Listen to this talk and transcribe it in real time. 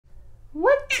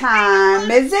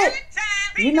time is it?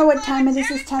 You know what time it is.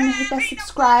 It's time to hit that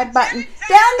subscribe button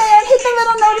down there and hit the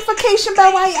little notification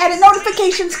bell while you're at it.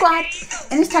 Notification squad.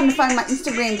 And it's time to find my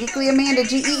Instagram, Geekly Amanda,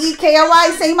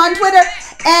 GeeKly. Same on Twitter.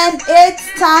 And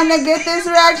it's time to get this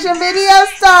reaction video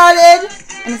started.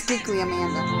 And it's Geekly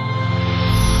Amanda.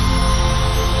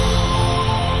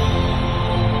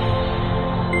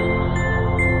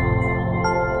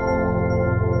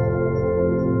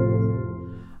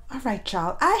 Alright,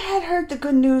 y'all, I had heard the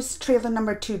Good News trailer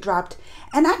number 2 dropped,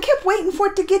 and I kept waiting for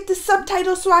it to get the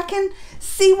subtitles so I can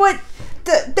see what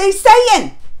they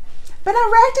saying. But I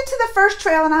reacted to the first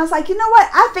trailer, and I was like, you know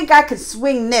what? I think I could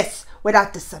swing this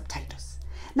without the subtitles.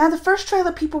 Now, the first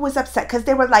trailer, people was upset because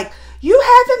they were like, you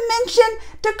haven't mentioned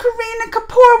that Kareena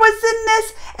Kapoor was in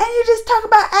this, and you just talk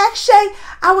about Akshay.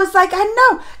 I was like, I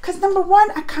know, because number one,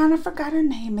 I kind of forgot her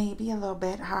name maybe a little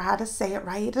bit, how to say it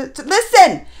right.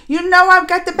 Listen, you know I've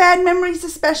got the bad memories,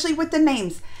 especially with the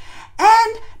names.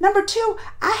 And number two,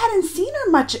 I hadn't seen her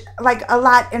much, like a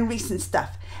lot in recent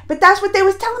stuff. But that's what they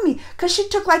was telling me, because she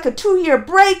took like a 2-year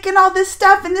break and all this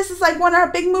stuff, and this is like one of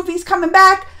her big movies coming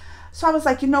back. So I was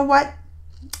like, you know what?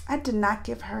 I did not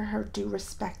give her her due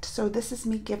respect. So this is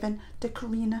me giving the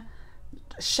Kareena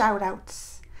shout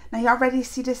outs. Now y'all ready to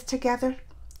see this together?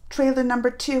 Trailer number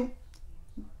 2.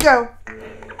 Go.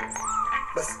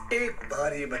 बस एक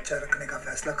बार ये बच्चा रखने का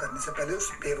फैसला करने से पहले उस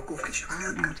बेवकूफ की शक्ल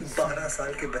 12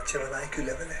 साल के बच्चे वाला IQ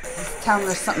लेवल है. He's telling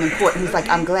her something important. He's like,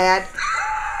 I'm glad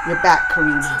you're back,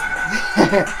 Kareena.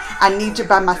 I need you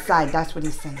by my side. That's what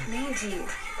he's saying. नहीं जी,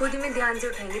 गोदी में ध्यान से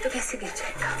उठाएंगे तो कैसे गिर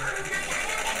जाएगा?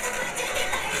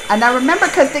 And I remember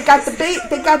because they got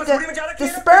the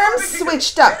sperm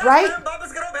switched up, right?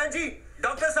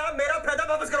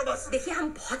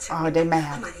 Oh, they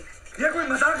mad.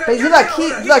 But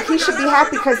he should be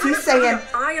happy because he's saying,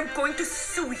 I am going to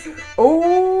sue you.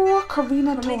 Oh,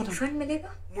 Kareena told him.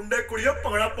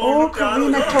 Oh,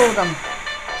 Kareena told him.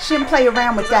 She didn't play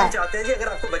around with that.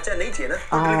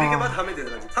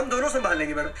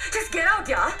 Just get out,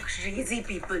 yeah. Crazy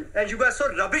people. And you guys so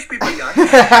rubbish people, yaar.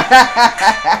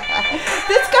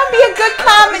 This gonna be a good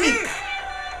comedy.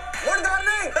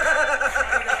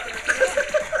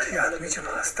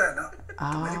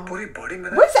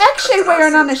 What's Akshay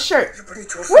wearing on his shirt?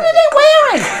 What are they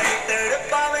wearing?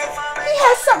 He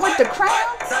has something with the crown.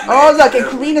 Oh, look, and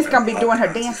Kareena's gonna be doing her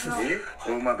dances.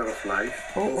 Oh, mother of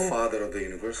life. Oh, father of the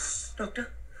universe. Doctor,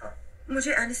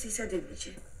 मुझे anesthesia दे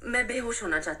दीजिए. मैं बेहोश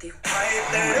होना चाहती हूँ.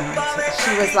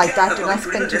 She was like, Doctor, don't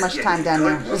spend too much time down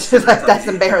there. She was like, that's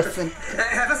embarrassing.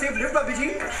 Have a safe lift, Bobby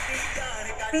ji.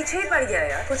 पीछे पड़ गया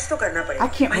यार. कुछ तो करना पड़ेगा. I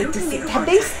can't wait to see. Have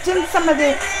they done some of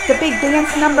the big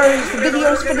dance numbers,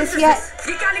 videos for this yet?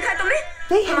 ये क्या लिखा है तुमने?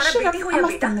 They should have. I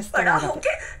must have missed a lot of it.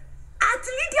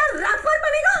 Athlete या rapper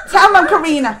बनेगा? Tell them,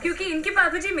 Kareena. क्योंकि इनके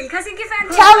बाबूजी मिल्खा सिंह के फैन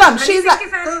थे. Tell them. She's like.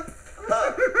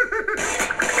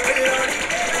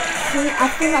 See, I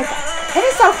feel like, and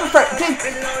it's over for.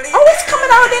 Oh, it's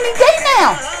coming out any day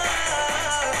now.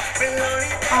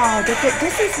 Oh,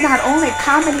 this is not only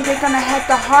comedy. They're gonna have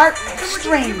the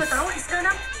heartstrings.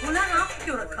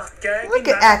 Look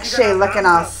at Akshay looking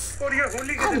all.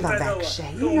 I love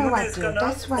Akshay. You know I do.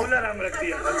 That's what.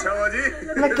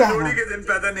 Look at him.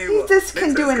 He just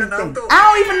can do anything. I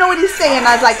don't even know what he's saying.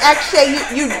 I was like, Akshay,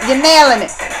 you're nailing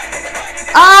it.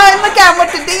 Oh, and look at him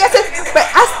with the dances. But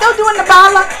I still doing the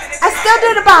bala. I still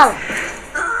do the bala.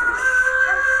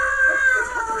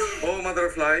 Oh, mother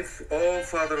of life. Oh,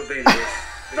 father of the universe.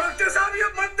 Doctor साहब ये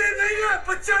मंदिर नहीं है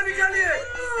बच्चा निकालिए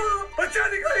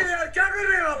यार क्या कर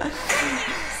रहे हो आप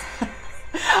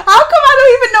How come I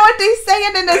don't even know what they're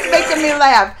saying and it's making me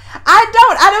laugh? I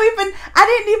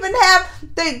didn't even have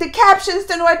the captions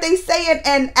to know what they're saying,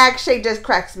 and Akshay just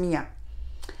cracks me up.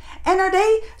 And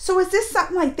so is this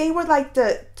something like they were like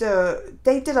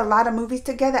they did a lot of movies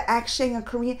together, Akshay and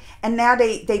Kareena, and now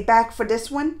they back for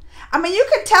this one? I mean, you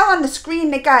could tell on the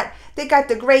screen they got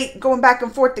the great going back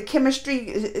and forth, the chemistry,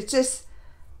 it's just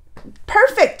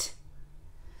perfect.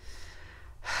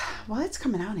 Well, it's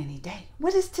coming out any day.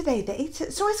 What is today? The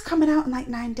 8th? So it's coming out in like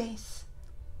 9 days.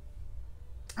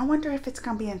 I wonder if it's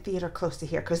going to be in theater close to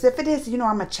here, because if it is, you know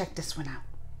I'm going to check this one out.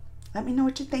 Let me know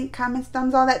what you think. Comments,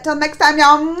 thumbs, all that. Till next time,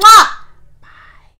 y'all. Mwah!